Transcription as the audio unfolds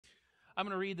I'm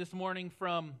going to read this morning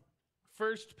from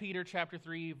 1 Peter chapter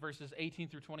 3, verses 18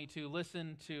 through 22.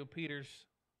 Listen to Peter's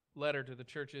letter to the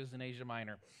churches in Asia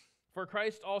Minor. For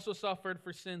Christ also suffered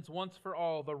for sins once for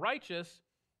all, the righteous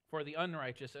for the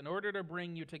unrighteous, in order to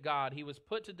bring you to God. He was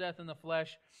put to death in the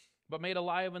flesh, but made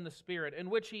alive in the Spirit, in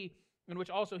which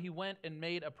also he went and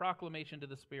made a proclamation to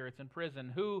the spirits in prison,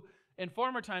 who in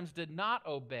former times did not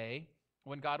obey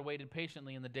when God waited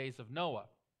patiently in the days of Noah,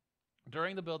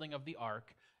 during the building of the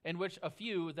ark, in which a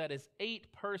few, that is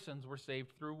 8 persons, were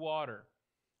saved through water.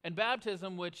 And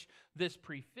baptism, which this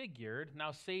prefigured,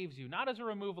 now saves you, not as a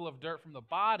removal of dirt from the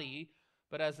body,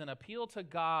 but as an appeal to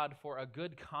God for a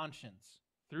good conscience,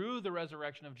 through the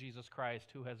resurrection of Jesus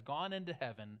Christ, who has gone into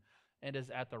heaven and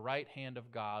is at the right hand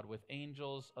of God, with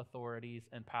angels, authorities,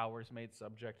 and powers made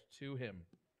subject to him.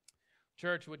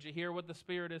 Church, would you hear what the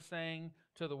Spirit is saying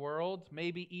to the world?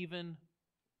 Maybe even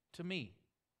to me,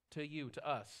 to you, to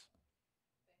us.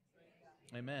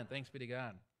 Amen. Thanks be to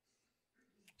God.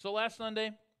 So last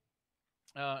Sunday,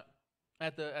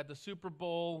 at the Super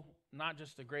Bowl, not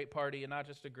just a great party and not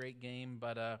just a great game,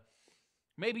 but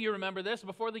maybe you remember this.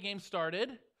 Before the game started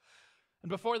and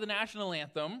before the national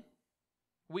anthem,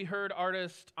 we heard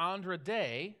artist Andra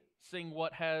Day sing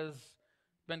what has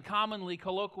been commonly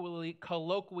colloquially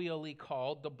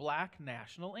called the Black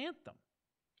National Anthem.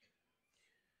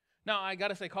 Now, I got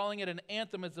to say, calling it an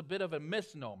anthem is a bit of a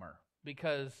misnomer,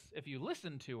 because if you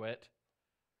listen to it,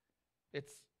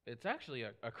 it's actually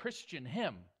a Christian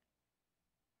hymn.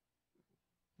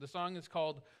 The song is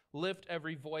called "Lift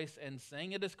Every Voice and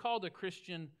Sing." It is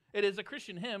a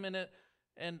Christian hymn,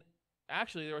 and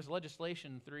actually there was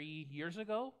legislation 3 years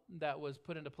ago that was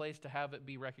put into place to have it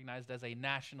be recognized as a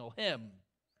national hymn,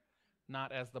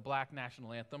 not as the Black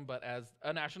National Anthem, but as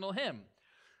a national hymn.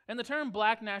 And the term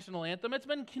Black National Anthem, it's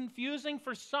been confusing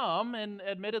for some and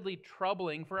admittedly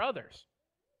troubling for others.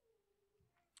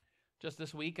 Just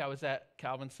this week, I was at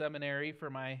Calvin Seminary for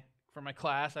my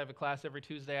class. I have a class every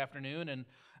Tuesday afternoon, and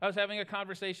I was having a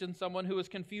conversation with someone who was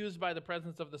confused by the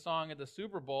presence of the song at the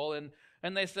Super Bowl, and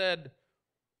they said,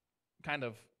 kind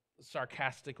of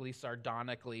sarcastically,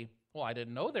 sardonically, well, I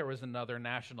didn't know there was another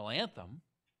national anthem.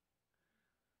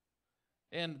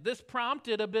 And this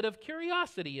prompted a bit of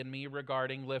curiosity in me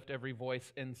regarding Lift Every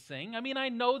Voice and Sing. I mean, I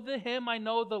know the hymn, I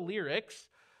know the lyrics,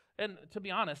 and to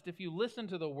be honest, if you listen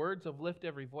to the words of Lift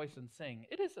Every Voice and Sing,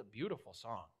 it is a beautiful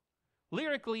song,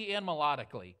 lyrically and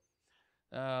melodically.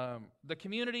 The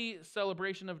Community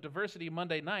Celebration of Diversity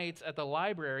Monday nights at the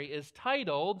library is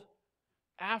titled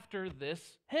after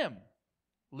this hymn,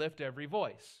 Lift Every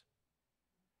Voice.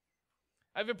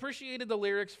 I've appreciated the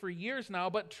lyrics for years now,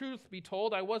 but truth be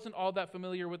told, I wasn't all that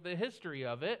familiar with the history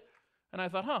of it, and I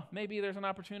thought, maybe there's an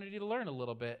opportunity to learn a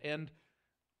little bit. And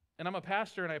I'm a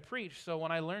pastor and I preach, so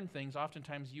when I learn things,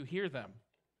 oftentimes you hear them.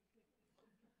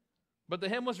 But the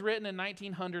hymn was written in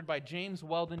 1900 by James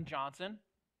Weldon Johnson,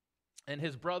 and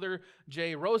his brother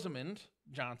J. Rosamond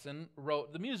Johnson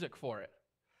wrote the music for it.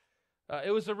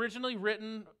 It was originally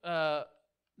written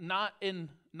not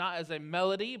as a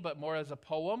melody, but more as a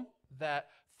poem that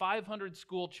 500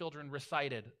 school children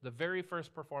recited. The very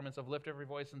first performance of Lift Every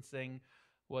Voice and Sing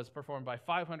was performed by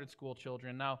 500 school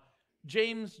children. Now,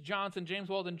 James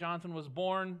Weldon Johnson was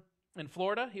born in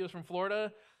Florida. He was from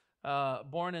Florida,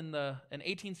 born in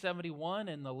 1871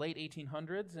 in the late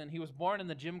 1800s, and he was born in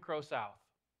the Jim Crow South.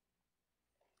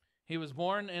 He was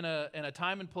born in a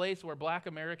time and place where Black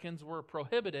Americans were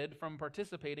prohibited from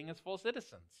participating as full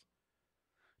citizens.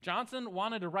 Johnson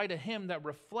wanted to write a hymn that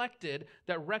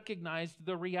recognized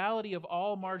the reality of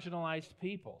all marginalized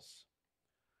peoples.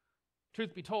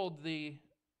 Truth be told, the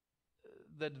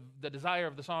desire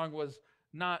of the song was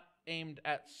not aimed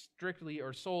at strictly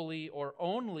or solely or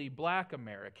only Black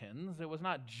Americans. It was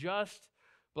not just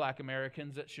Black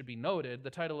Americans that should be noted. The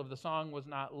title of the song was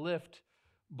not Lift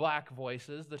Black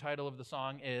Voices. The title of the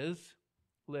song is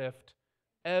Lift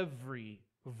Every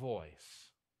Voice.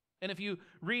 And if you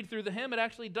read through the hymn, it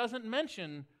actually doesn't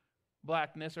mention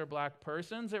blackness or black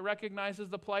persons. It recognizes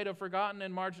the plight of forgotten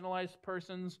and marginalized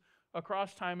persons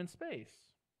across time and space.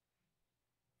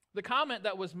 The comment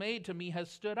that was made to me has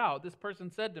stood out. This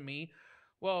person said to me,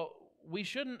 well, we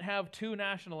shouldn't have 2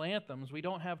 national anthems. We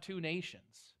don't have 2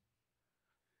 nations.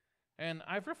 And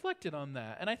I've reflected on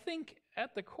that. And I think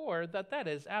at the core that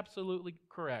is absolutely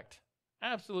correct.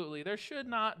 Absolutely. There should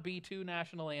not be 2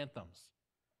 national anthems.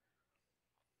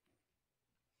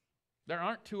 There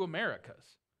aren't 2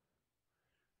 Americas.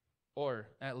 Or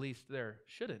at least there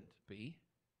shouldn't be.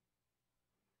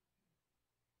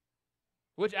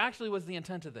 Which actually was the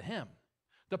intent of the hymn.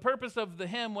 The purpose of the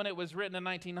hymn when it was written in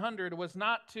 1900 was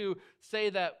not to say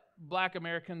that black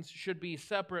Americans should be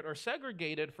separate or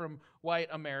segregated from white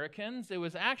Americans. It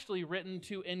was actually written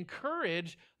to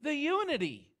encourage the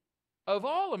unity of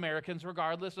all Americans,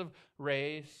 regardless of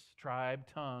race, tribe,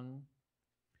 tongue.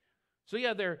 So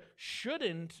yeah, there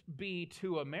shouldn't be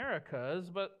two Americas,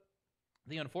 but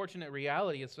the unfortunate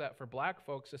reality is that for black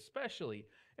folks, especially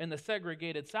in the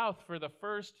segregated South for the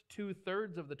first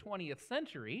 2/3 of the 20th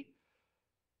century,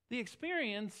 the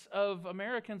experience of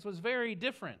Americans was very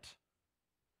different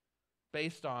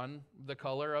based on the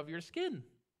color of your skin.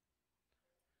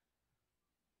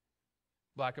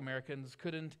 Black Americans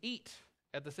couldn't eat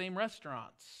at the same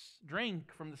restaurants,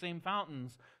 drink from the same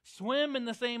fountains, swim in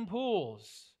the same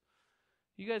pools.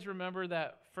 You guys remember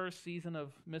that first season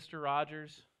of Mr.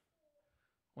 Rogers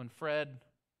when Fred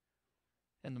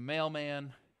and the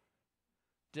mailman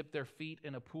dipped their feet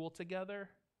in a pool together?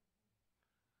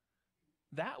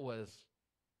 That was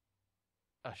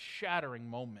a shattering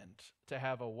moment to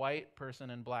have a white person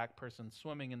and black person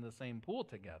swimming in the same pool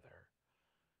together,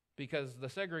 because the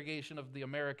segregation of the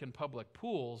American public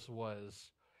pools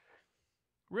was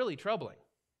really troubling.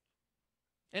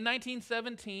 In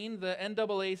 1917, the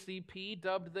NAACP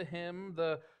dubbed the hymn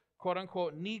the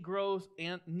quote-unquote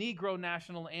Negro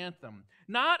National Anthem,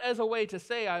 not as a way to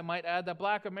say, I might add, that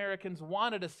black Americans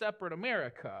wanted a separate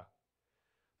America,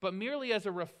 but merely as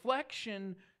a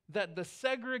reflection that the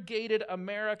segregated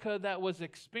America that was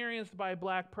experienced by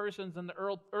black persons in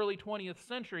the early 20th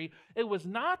century, it was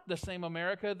not the same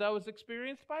America that was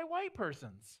experienced by white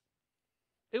persons.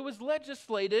 It was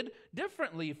legislated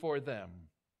differently for them.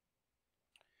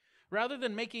 Rather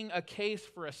than making a case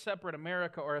for a separate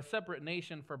America or a separate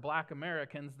nation for black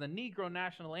Americans, the Negro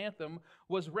National Anthem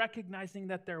was recognizing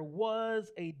that there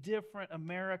was a different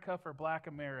America for black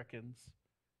Americans.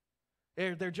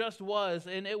 There just was,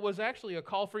 and it was actually a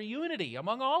call for unity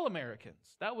among all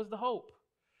Americans. That was the hope.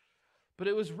 But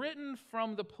it was written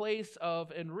from the place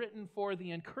of and written for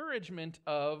the encouragement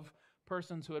of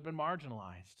persons who had been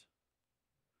marginalized,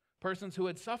 persons who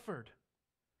had suffered,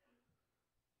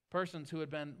 persons who had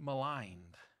been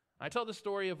maligned. I tell the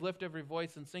story of Lift Every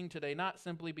Voice and Sing today, not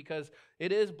simply because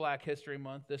it is Black History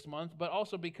Month this month, but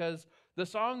also because the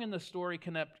song and the story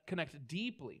connect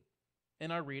deeply in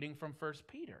our reading from 1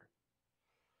 Peter.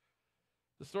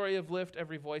 The story of Lift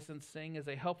Every Voice and Sing is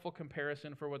a helpful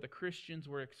comparison for what the Christians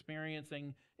were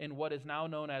experiencing in what is now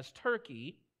known as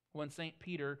Turkey when St.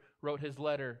 Peter wrote his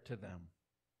letter to them.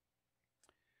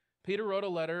 Peter wrote a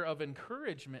letter of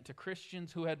encouragement to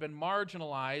Christians who had been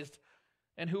marginalized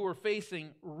and who were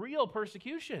facing real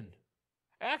persecution,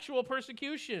 actual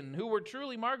persecution, who were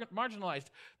truly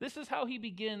marginalized. This is how he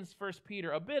begins 1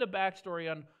 Peter, a bit of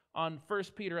backstory on 1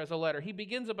 Peter as a letter. He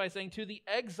begins it by saying, to the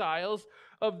exiles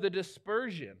of the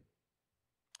dispersion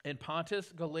in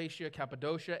Pontus, Galatia,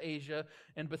 Cappadocia, Asia,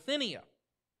 and Bithynia,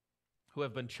 who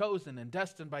have been chosen and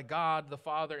destined by God the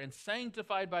Father and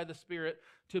sanctified by the Spirit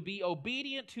to be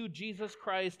obedient to Jesus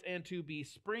Christ and to be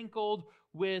sprinkled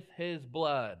with his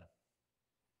blood.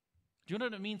 Do you know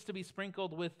what it means to be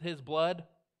sprinkled with his blood?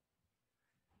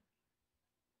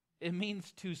 It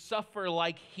means to suffer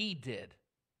like he did.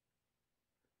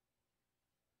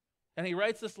 And he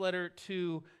writes this letter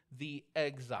to the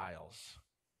exiles.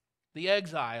 The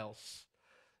exiles.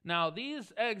 Now,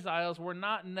 these exiles were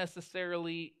not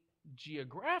necessarily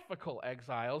geographical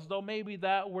exiles, though maybe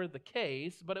that were the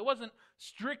case, but it wasn't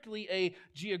strictly a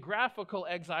geographical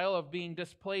exile of being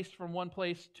displaced from one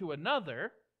place to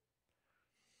another.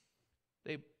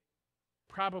 They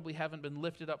probably haven't been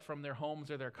lifted up from their homes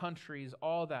or their countries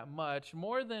all that much.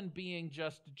 More than being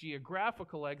just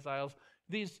geographical exiles,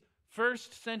 these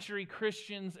first century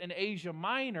Christians in Asia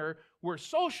Minor were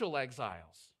social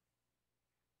exiles.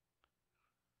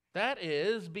 That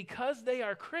is, because they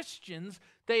are Christians,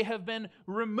 they have been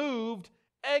removed,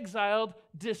 exiled,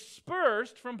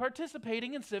 dispersed from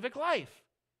participating in civic life,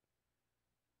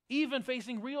 even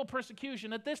facing real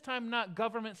persecution. At this time, not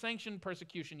government-sanctioned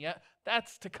persecution yet.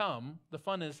 That's to come. The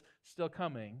fun is still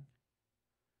coming.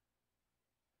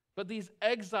 But these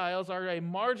exiles are a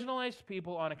marginalized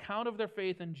people on account of their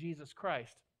faith in Jesus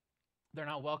Christ. They're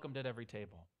not welcomed at every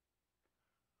table.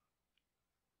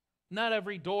 Not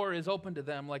every door is open to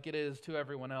them like it is to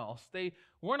everyone else. They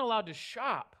weren't allowed to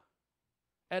shop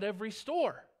at every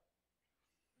store.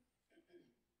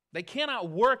 They cannot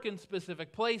work in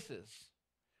specific places.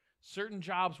 Certain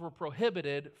jobs were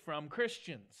prohibited from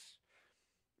Christians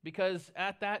because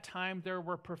at that time there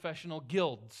were professional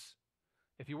guilds.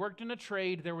 If you worked in a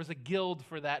trade, there was a guild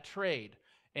for that trade.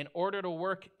 In order to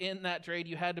work in that trade,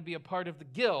 you had to be a part of the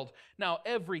guild. Now,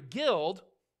 every guild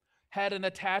had an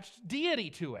attached deity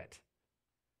to it.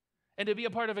 And to be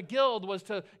a part of a guild was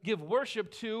to give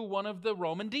worship to one of the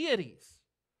Roman deities.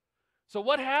 So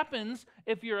what happens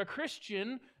if you're a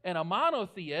Christian and a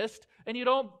monotheist and you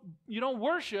don't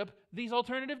worship these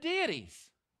alternative deities?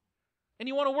 And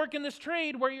you want to work in this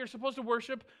trade where you're supposed to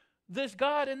worship this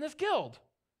God in this guild?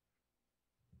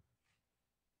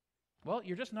 Well,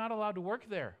 you're just not allowed to work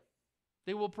there.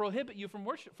 They will prohibit you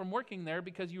from working there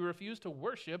because you refuse to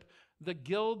worship the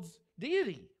guild's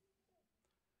deity.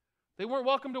 They weren't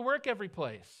welcome to work every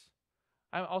place.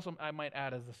 I might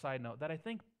add as a side note that I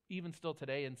think even still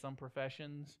today in some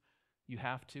professions, you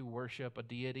have to worship a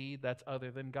deity that's other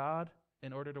than God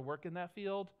in order to work in that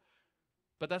field.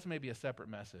 But that's maybe a separate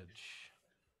message.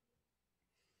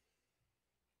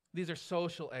 These are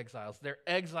social exiles. They're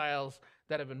exiles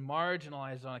that have been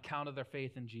marginalized on account of their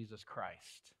faith in Jesus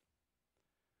Christ.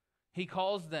 He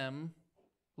calls them,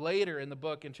 later in the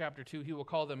book in chapter 2, he will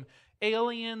call them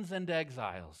aliens and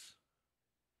exiles.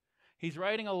 He's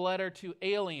writing a letter to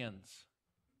aliens.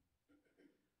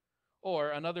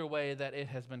 Or another way that it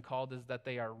has been called is that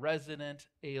they are resident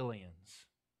aliens.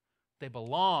 They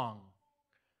belong,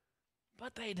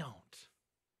 but they don't.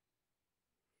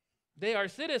 They are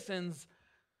citizens,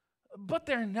 but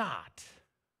they're not.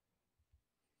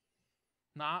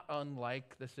 Not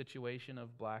unlike the situation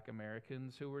of black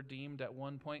Americans who were deemed at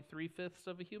one point 3/5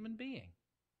 of a human being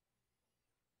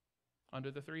under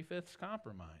the 3/5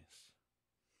 compromise.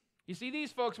 You see,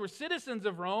 these folks were citizens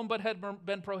of Rome, but had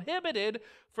been prohibited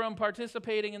from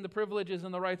participating in the privileges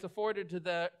and the rights afforded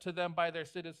to them by their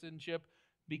citizenship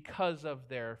because of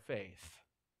their faith.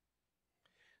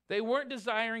 They weren't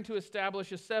desiring to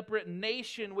establish a separate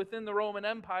nation within the Roman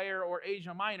Empire or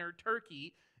Asia Minor,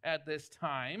 Turkey, at this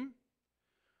time.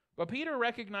 But Peter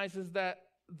recognizes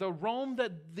that the Rome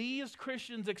that these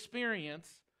Christians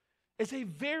experience is a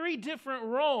very different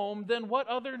Rome than what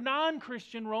other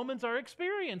non-Christian Romans are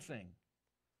experiencing.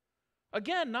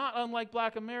 Again, not unlike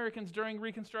black Americans during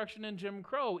Reconstruction and Jim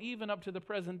Crow, even up to the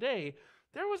present day,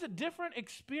 there was a different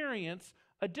experience,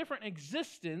 a different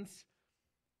existence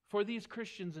for these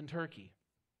Christians in Turkey.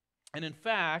 And in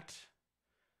fact,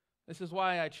 this is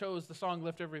why I chose the song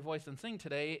Lift Every Voice and Sing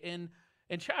today. In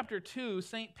chapter 2,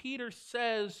 St. Peter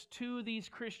says to these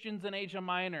Christians in Asia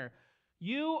Minor,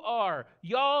 y'all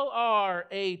are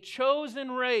a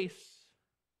chosen race,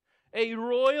 a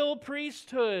royal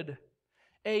priesthood,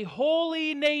 a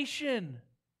holy nation,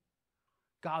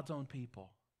 God's own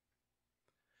people.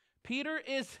 Peter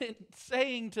isn't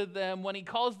saying to them, when he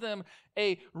calls them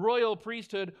a royal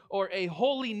priesthood or a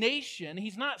holy nation,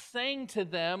 he's not saying to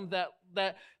them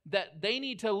that they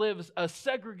need to live a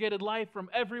segregated life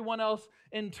from everyone else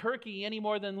in Turkey any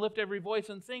more than Lift Every Voice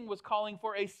and Sing was calling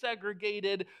for a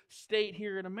segregated state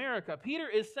here in America. Peter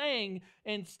is saying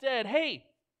instead, hey,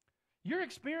 your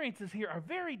experiences here are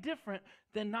very different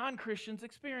than non-Christians'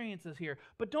 experiences here.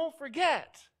 But don't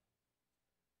forget,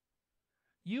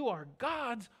 you are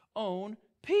God's own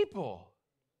people.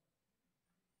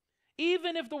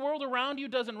 Even if the world around you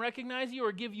doesn't recognize you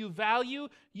or give you value,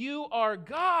 you are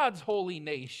God's holy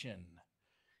nation.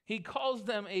 He calls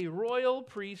them a royal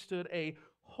priesthood, a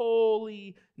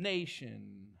holy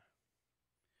nation.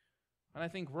 And I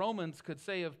think Romans could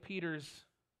say of Peter's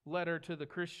letter to the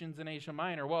Christians in Asia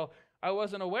Minor, well, I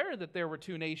wasn't aware that there were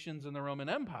two nations in the Roman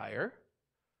Empire.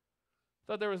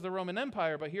 I thought there was the Roman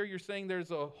Empire, but here you're saying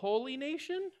there's a holy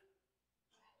nation?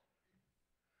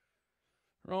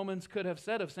 Romans could have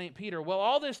said of St. Peter, well,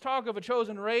 all this talk of a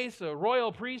chosen race, a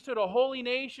royal priesthood, a holy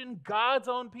nation, God's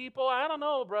own people, I don't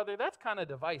know, brother, that's kind of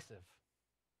divisive.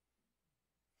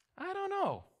 I don't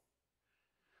know.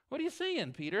 What are you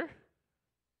saying, Peter?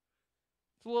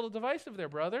 It's a little divisive there,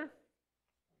 brother.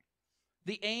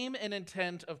 The aim and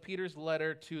intent of Peter's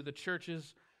letter to the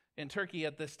churches in Turkey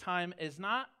at this time is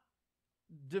not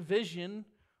division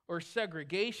or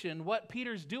segregation. What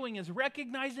Peter's doing is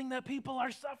recognizing that people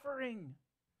are suffering.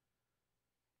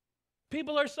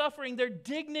 People are suffering. Their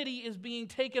dignity is being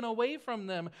taken away from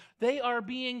them. They are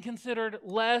being considered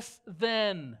less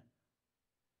than.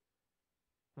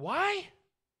 Why?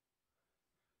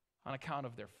 On account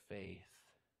of their faith.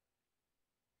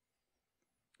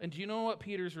 And do you know what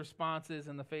Peter's response is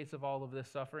in the face of all of this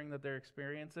suffering that they're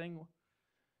experiencing?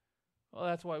 Well,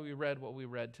 that's why we read what we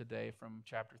read today from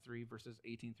chapter 3, verses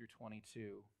 18 through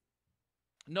 22.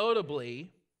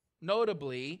 Notably,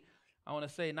 I want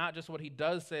to say not just what he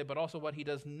does say, but also what he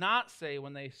does not say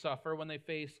when they suffer, when they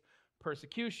face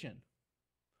persecution.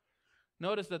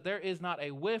 Notice that there is not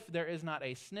a whiff, there is not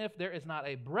a sniff, there is not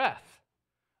a breath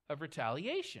of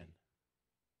retaliation.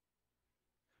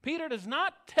 Peter does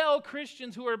not tell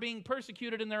Christians who are being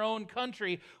persecuted in their own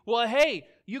country, well, hey,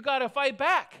 you got to fight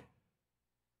back.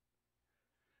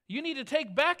 You need to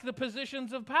take back the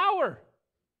positions of power.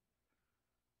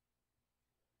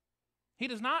 He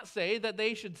does not say that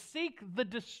they should seek the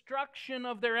destruction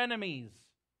of their enemies.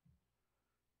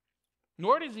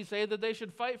 Nor does he say that they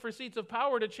should fight for seats of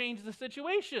power to change the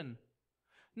situation.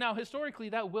 Now, historically,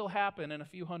 that will happen in a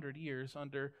few hundred years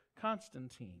under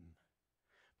Constantine.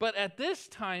 But at this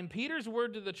time, Peter's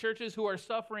word to the churches who are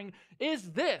suffering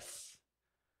is this: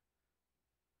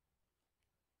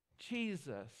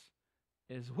 Jesus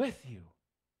is with you.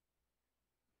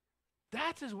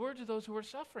 That's his word to those who are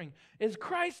suffering, is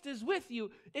Christ is with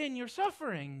you in your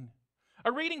suffering.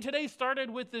 Our reading today started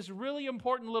with this really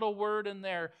important little word in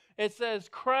there. It says,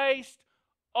 Christ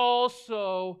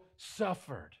also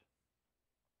suffered.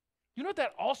 You know what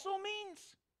that also means?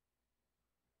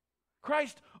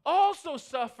 Christ also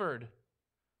suffered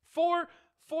for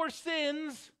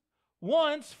sins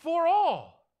once for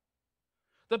all.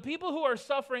 The people who are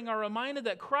suffering are reminded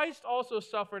that Christ also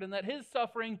suffered and that his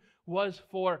suffering was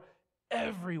for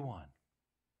everyone.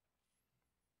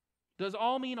 Does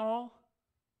all mean all?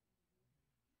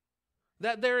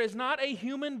 That there is not a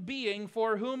human being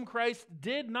for whom Christ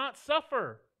did not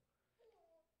suffer.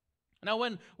 Now,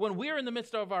 when we're in the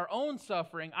midst of our own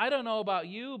suffering, I don't know about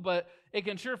you, but it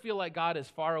can sure feel like God is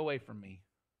far away from me.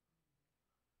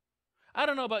 I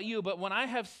don't know about you, but when I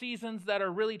have seasons that are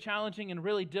really challenging and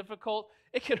really difficult,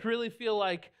 it can really feel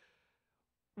like,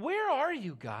 where are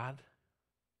you, God?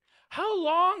 How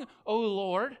long, O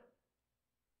Lord?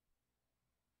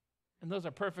 And those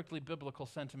are perfectly biblical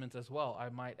sentiments as well, I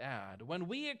might add. When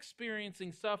we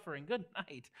experiencing suffering, good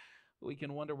night, we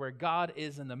can wonder where God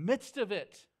is in the midst of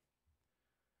it.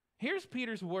 Here's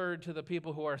Peter's word to the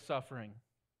people who are suffering.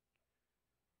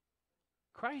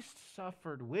 Christ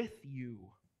suffered with you.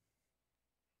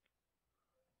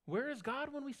 Where is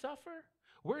God when we suffer?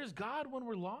 Where is God when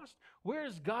we're lost? Where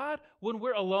is God when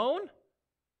we're alone?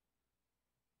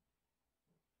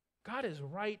 God is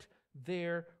right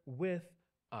there with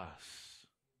us.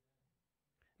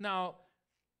 Now,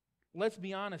 let's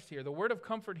be honest here. The word of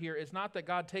comfort here is not that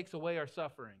God takes away our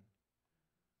suffering.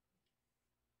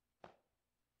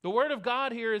 The word of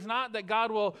God here is not that God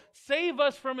will save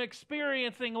us from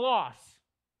experiencing loss,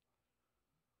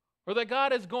 or that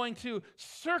God is going to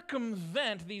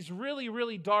circumvent these really,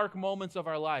 really dark moments of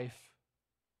our life.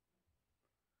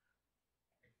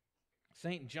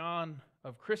 St. John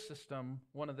of Chrysostom,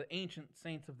 one of the ancient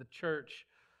saints of the church,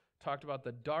 talked about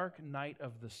the dark night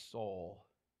of the soul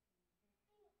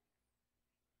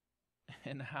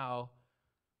and how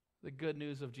the good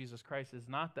news of Jesus Christ is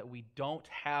not that we don't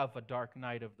have a dark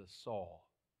night of the soul.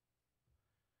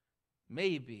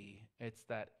 Maybe it's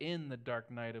that in the dark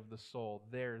night of the soul,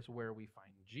 there's where we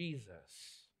find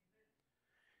Jesus.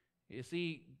 You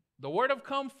see, the word of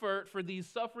comfort for these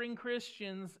suffering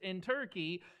Christians in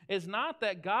Turkey is not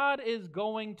that God is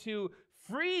going to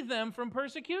free them from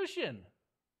persecution.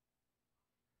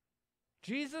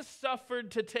 Jesus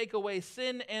suffered to take away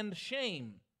sin and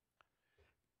shame.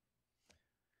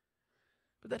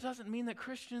 But that doesn't mean that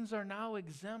Christians are now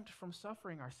exempt from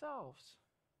suffering ourselves.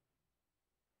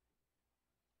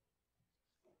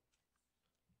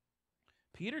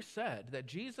 Peter said that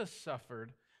Jesus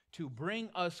suffered to bring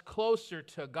us closer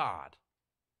to God.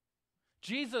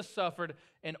 Jesus suffered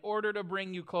in order to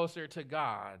bring you closer to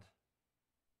God.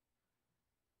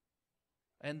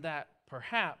 And that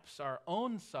perhaps our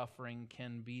own suffering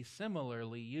can be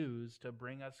similarly used to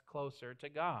bring us closer to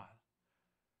God.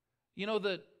 You know,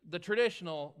 the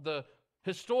traditional, the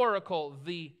historical,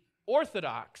 the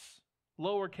orthodox,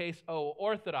 lowercase o,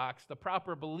 orthodox, the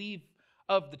proper belief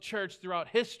of the church throughout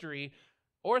history,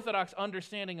 orthodox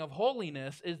understanding of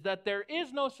holiness is that there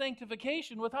is no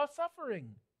sanctification without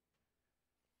suffering.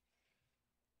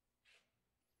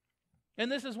 And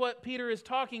this is what Peter is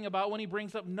talking about when he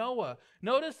brings up Noah.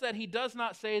 Notice that he does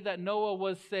not say that Noah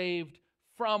was saved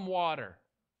from water.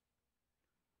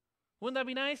 Wouldn't that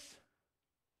be nice?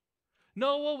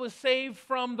 Noah was saved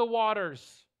from the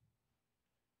waters.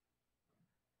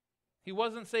 He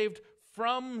wasn't saved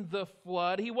from the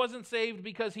flood. He wasn't saved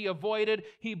because he avoided,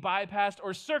 he bypassed,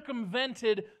 or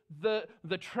circumvented the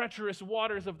treacherous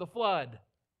waters of the flood.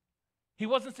 He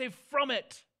wasn't saved from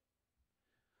it.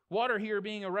 Water here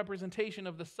being a representation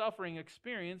of the suffering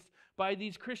experienced by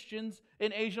these Christians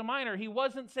in Asia Minor. He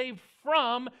wasn't saved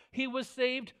from, he was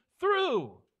saved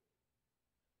through.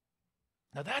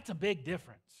 Now that's a big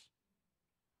difference.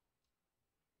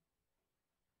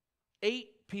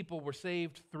 8 people were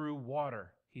saved through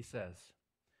water, he says.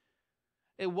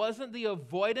 It wasn't the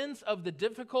avoidance of the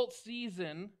difficult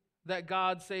season that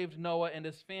God saved Noah and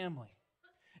his family.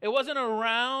 It wasn't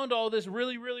around all this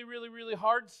really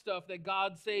hard stuff that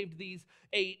God saved these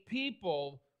 8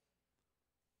 people.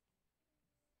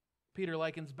 Peter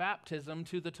likens baptism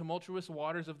to the tumultuous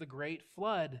waters of the great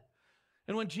flood.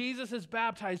 And when Jesus is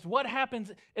baptized, what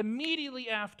happens immediately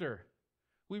after?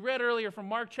 We read earlier from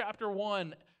Mark chapter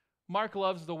 1, Mark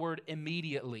loves the word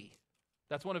immediately.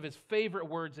 That's one of his favorite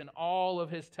words in all of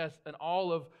his in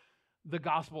all of the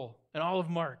gospel, and all of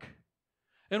Mark.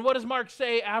 And what does Mark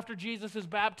say after Jesus'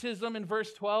 baptism in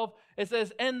verse 12? It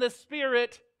says, and the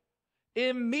Spirit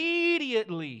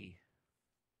immediately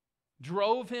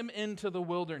drove him into the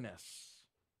wilderness.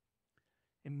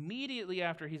 Immediately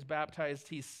after he's baptized,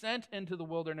 he's sent into the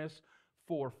wilderness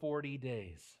for 40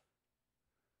 days.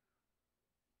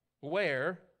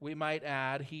 Where, we might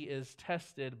add, he is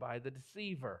tested by the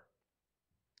deceiver.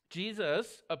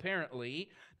 Jesus, apparently,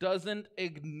 doesn't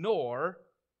ignore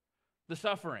the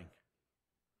suffering.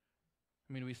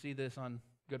 I mean, we see this on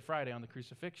Good Friday on the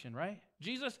crucifixion, right?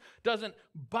 Jesus doesn't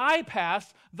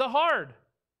bypass the hard.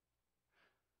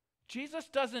 Jesus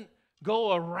doesn't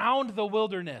go around the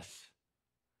wilderness.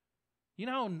 You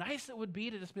know how nice it would be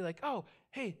to just be like, oh,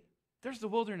 hey, there's the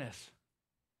wilderness.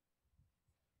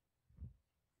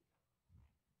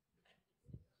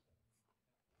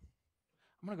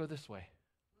 I'm going to go this way.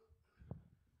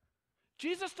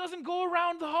 Jesus doesn't go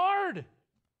around the hard.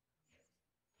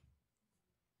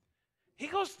 He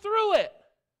goes through it.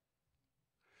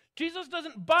 Jesus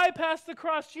doesn't bypass the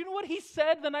cross. Do you know what he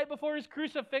said the night before his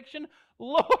crucifixion?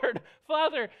 Lord,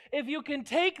 Father, if you can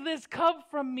take this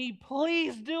cup from me,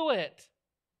 please do it.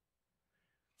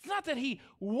 It's not that he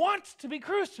wants to be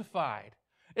crucified.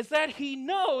 It's that he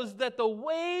knows that the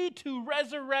way to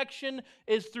resurrection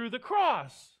is through the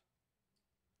cross.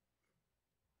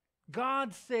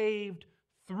 God saved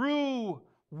through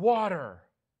water.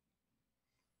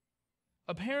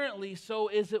 Apparently, so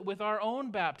is it with our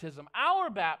own baptism. Our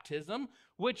baptism,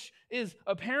 which is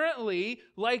apparently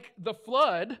like the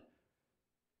flood,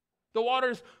 the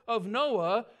waters of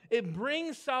Noah, it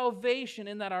brings salvation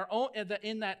in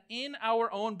that in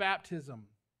our own baptism,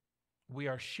 we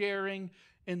are sharing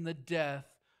in the death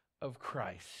of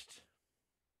Christ.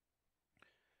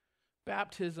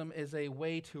 Baptism is a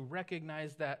way to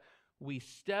recognize that we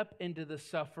step into the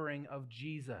suffering of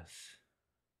Jesus.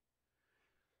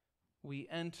 We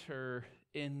enter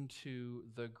into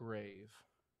the grave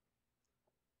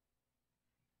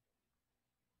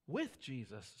with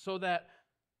Jesus so that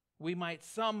we might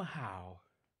somehow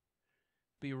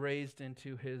be raised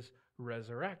into his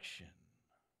resurrection.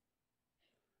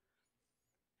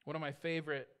 One of my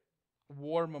favorite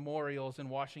war memorials in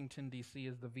Washington, D.C.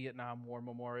 is the Vietnam War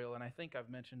Memorial, and I think I've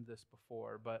mentioned this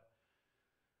before, but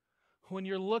when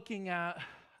you're looking at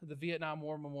the Vietnam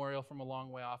War Memorial from a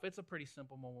long way off, it's a pretty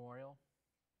simple memorial.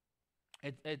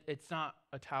 It's not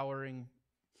a towering,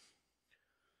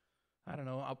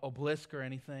 obelisk or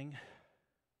anything.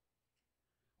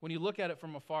 When you look at it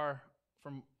from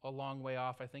a long way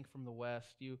off, I think from the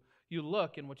west, you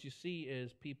look and what you see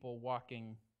is people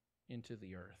walking into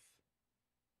the earth.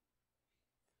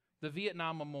 The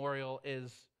Vietnam Memorial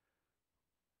is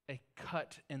a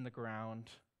cut in the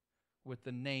ground with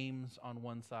the names on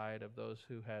one side of those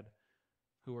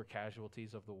who were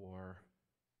casualties of the war.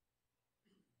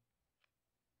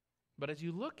 But as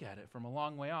you look at it from a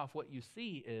long way off, what you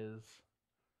see is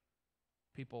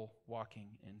people walking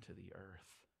into the earth.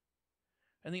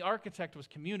 And the architect was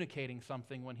communicating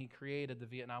something when he created the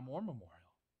Vietnam War Memorial.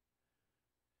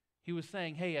 He was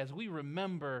saying, hey, as we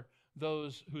remember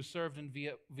those who served in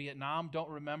Vietnam, don't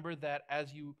remember that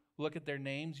as you look at their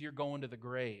names, you're going to the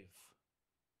grave.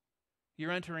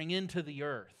 You're entering into the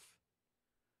earth.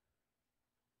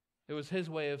 It was his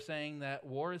way of saying that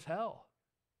war is hell.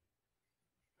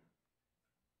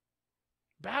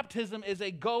 Baptism is a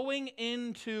going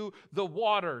into the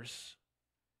waters,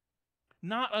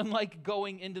 not unlike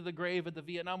going into the grave at the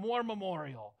Vietnam War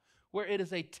Memorial, where it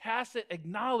is a tacit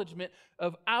acknowledgement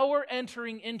of our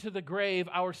entering into the grave,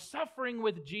 our suffering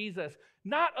with Jesus,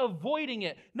 not avoiding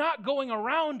it, not going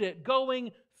around it,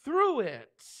 going through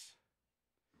it.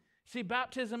 See,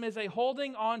 baptism is a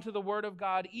holding on to the Word of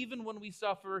God even when we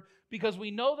suffer, because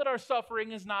we know that our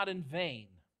suffering is not in vain.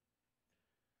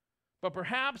 But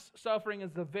perhaps suffering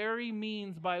is the very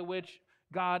means by which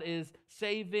God is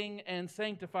saving and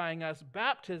sanctifying us.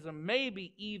 Baptism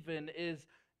maybe even is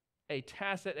a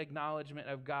tacit acknowledgement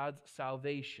of God's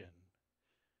salvation.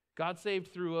 God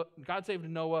saved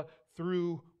Noah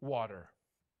through water,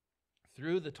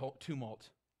 through the tumult,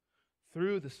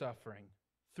 through the suffering,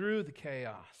 through the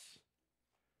chaos.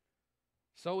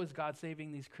 So is God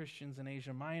saving these Christians in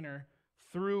Asia Minor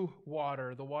through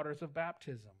water, the waters of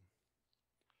baptism.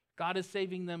 God is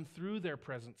saving them through their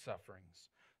present sufferings,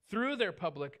 through their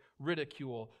public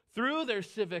ridicule, through their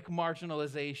civic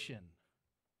marginalization.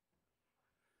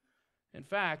 In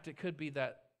fact, it could be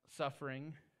that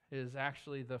suffering is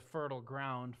actually the fertile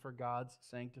ground for God's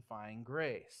sanctifying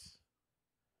grace.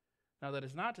 Now, that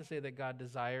is not to say that God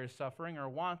desires suffering or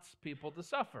wants people to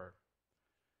suffer.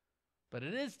 But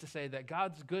it is to say that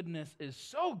God's goodness is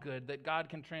so good that God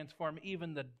can transform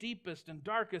even the deepest and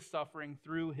darkest suffering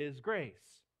through His grace.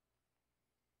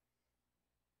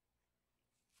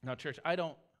 Now, church, I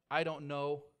don't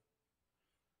know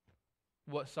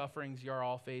what sufferings you're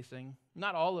all facing.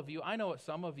 Not all of you. I know what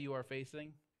some of you are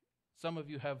facing. Some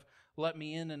of you have let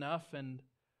me in enough, and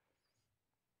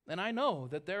I know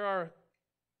that there are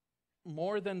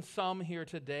more than some here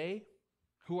today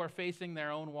who are facing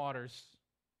their own waters,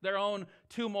 their own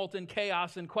tumult and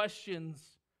chaos and questions.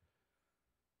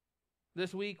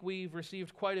 This week we've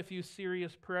received quite a few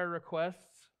serious prayer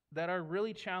requests that are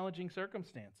really challenging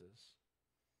circumstances.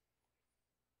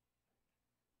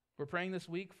 We're praying this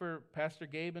week for Pastor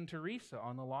Gabe and Teresa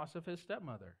on the loss of his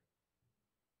stepmother.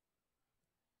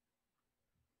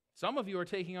 Some of you are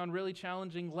taking on really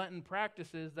challenging Lenten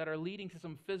practices that are leading to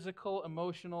some physical,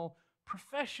 emotional,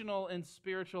 professional, and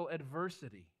spiritual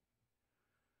adversity.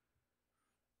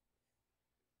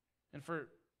 And for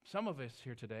some of us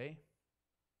here today,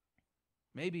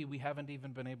 maybe we haven't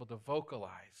even been able to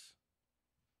vocalize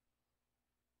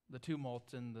the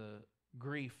tumult and the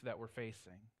grief that we're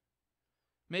facing.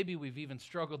 Maybe we've even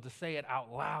struggled to say it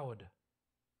out loud.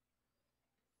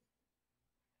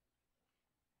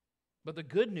 But the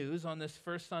good news on this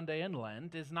first Sunday in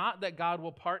Lent is not that God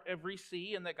will part every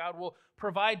sea and that God will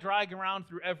provide dry ground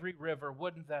through every river.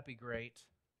 Wouldn't that be great?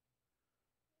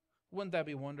 Wouldn't that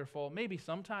be wonderful? Maybe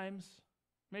sometimes.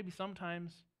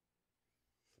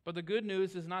 But the good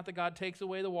news is not that God takes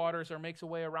away the waters or makes a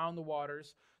way around the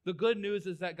waters. The good news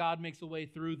is that God makes a way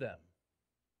through them.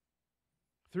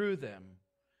 Through them.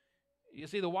 You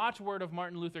see, the watchword of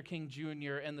Martin Luther King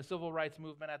Jr. and the civil rights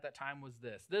movement at that time was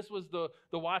this. This was the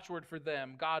watchword for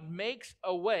them. God makes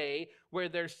a way where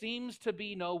there seems to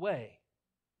be no way.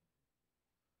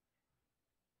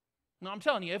 Now, I'm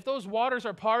telling you, if those waters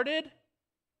are parted,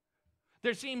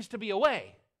 there seems to be a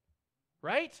way,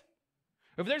 right?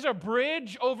 If there's a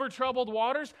bridge over troubled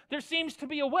waters, there seems to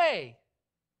be a way.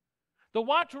 The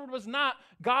watchword was not,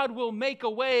 God will make a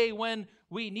way when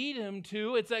we need Him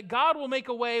to. It's that God will make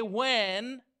a way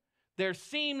when there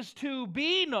seems to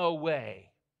be no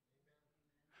way.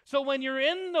 So when you're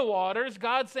in the waters,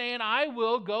 God's saying, I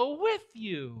will go with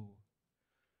you.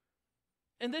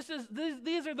 And these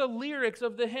are the lyrics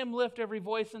of the hymn, Lift Every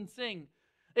Voice and Sing.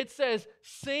 It says,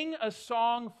 sing a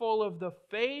song full of the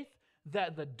faith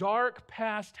that the dark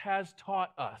past has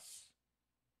taught us.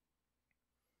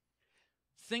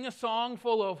 Sing a song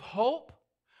full of hope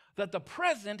that the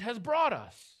present has brought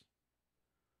us.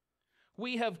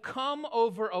 We have come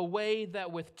over a way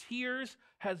that with tears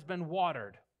has been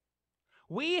watered.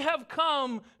 We have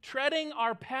come treading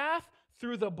our path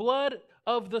through the blood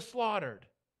of the slaughtered.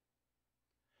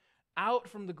 Out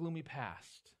from the gloomy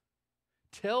past,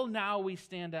 till now we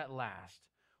stand at last,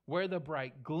 where the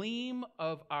bright gleam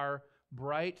of our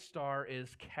bright star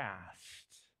is cast.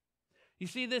 You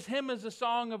see, this hymn is a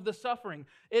song of the suffering.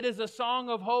 It is a song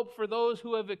of hope for those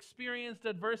who have experienced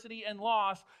adversity and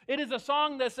loss. It is a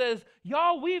song that says,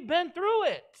 y'all, we've been through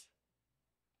it.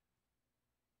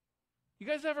 You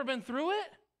guys ever been through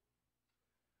it?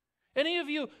 Any of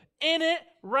you in it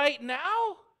right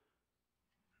now?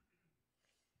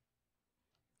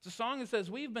 It's a song that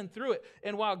says we've been through it.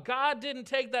 And while God didn't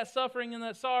take that suffering and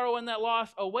that sorrow and that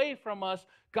loss away from us,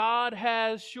 God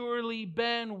has surely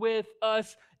been with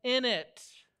us in it.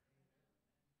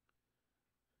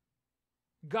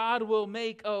 God will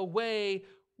make a way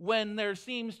when there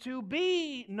seems to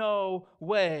be no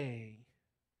way.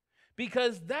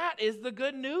 Because that is the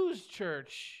good news,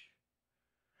 church.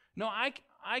 No, I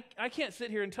can't sit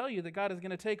here and tell you that God is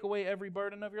going to take away every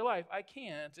burden of your life. I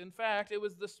can't. In fact, it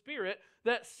was the Spirit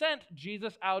that sent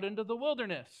Jesus out into the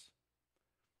wilderness.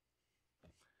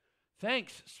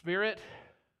 Thanks, Spirit.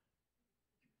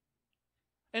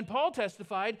 And Paul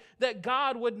testified that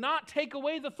God would not take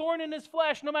away the thorn in his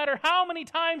flesh no matter how many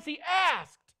times he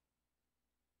asked.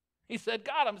 He said,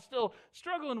 God, I'm still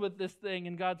struggling with this thing.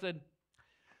 And God said,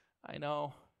 I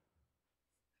know.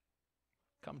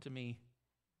 Come to me.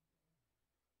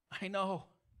 I know.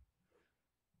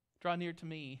 Draw near to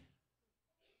me.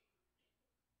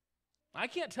 I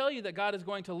can't tell you that God is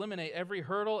going to eliminate every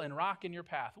hurdle and rock in your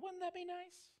path. Wouldn't that be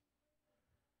nice?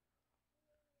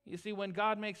 You see, when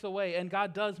God makes a way, and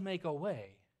God does make a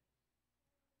way,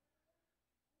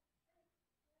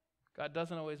 God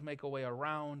doesn't always make a way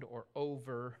around or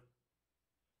over.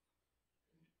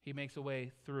 He makes a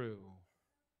way through.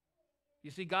 You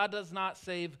see, God does not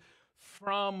save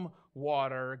from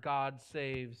water, God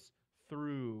saves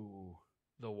through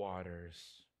the waters.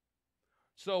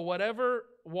 So whatever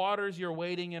waters you're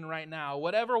wading in right now,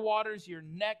 whatever waters you're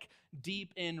neck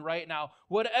deep in right now,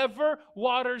 whatever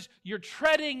waters you're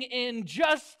treading in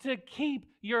just to keep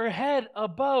your head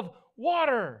above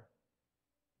water,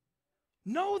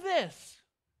 know this: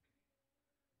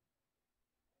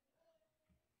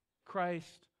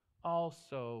 Christ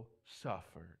also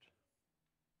suffered.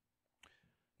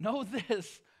 Know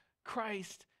this: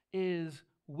 Christ is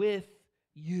with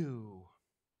you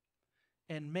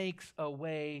and makes a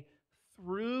way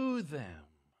through them.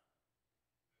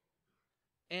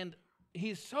 And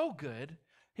he's so good.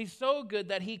 He's so good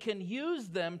that he can use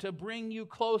them to bring you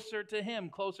closer to him,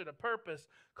 closer to purpose,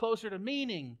 closer to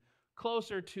meaning,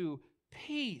 closer to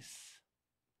peace.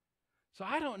 So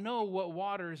I don't know what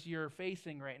waters you're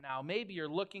facing right now. Maybe you're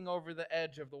looking over the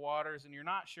edge of the waters and you're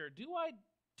not sure, do I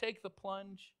take the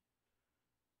plunge?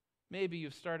 Maybe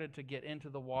you've started to get into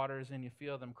the waters and you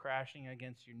feel them crashing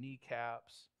against your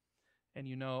kneecaps and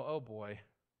you know, oh boy,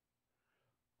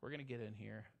 we're going to get in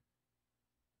here.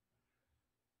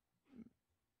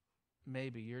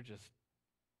 Maybe you're just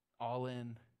all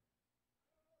in.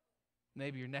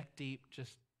 Maybe you're neck deep,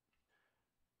 just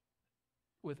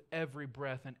with every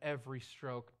breath and every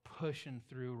stroke pushing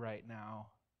through right now.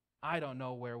 I don't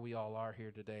know where we all are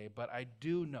here today, but I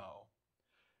do know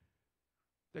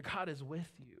that God is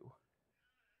with you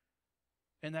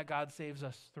and that God saves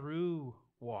us through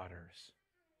waters.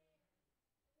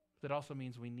 That also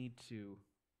means we need to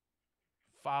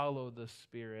follow the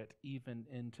Spirit even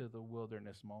into the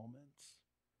wilderness moments,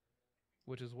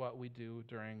 which is what we do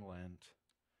during Lent.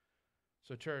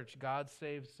 So church, God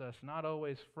saves us not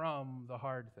always from the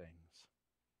hard things.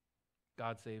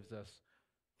 God saves us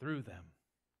through them.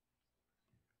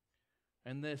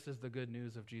 And this is the good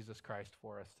news of Jesus Christ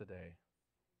for us today.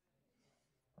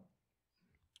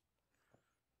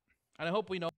 And I hope we know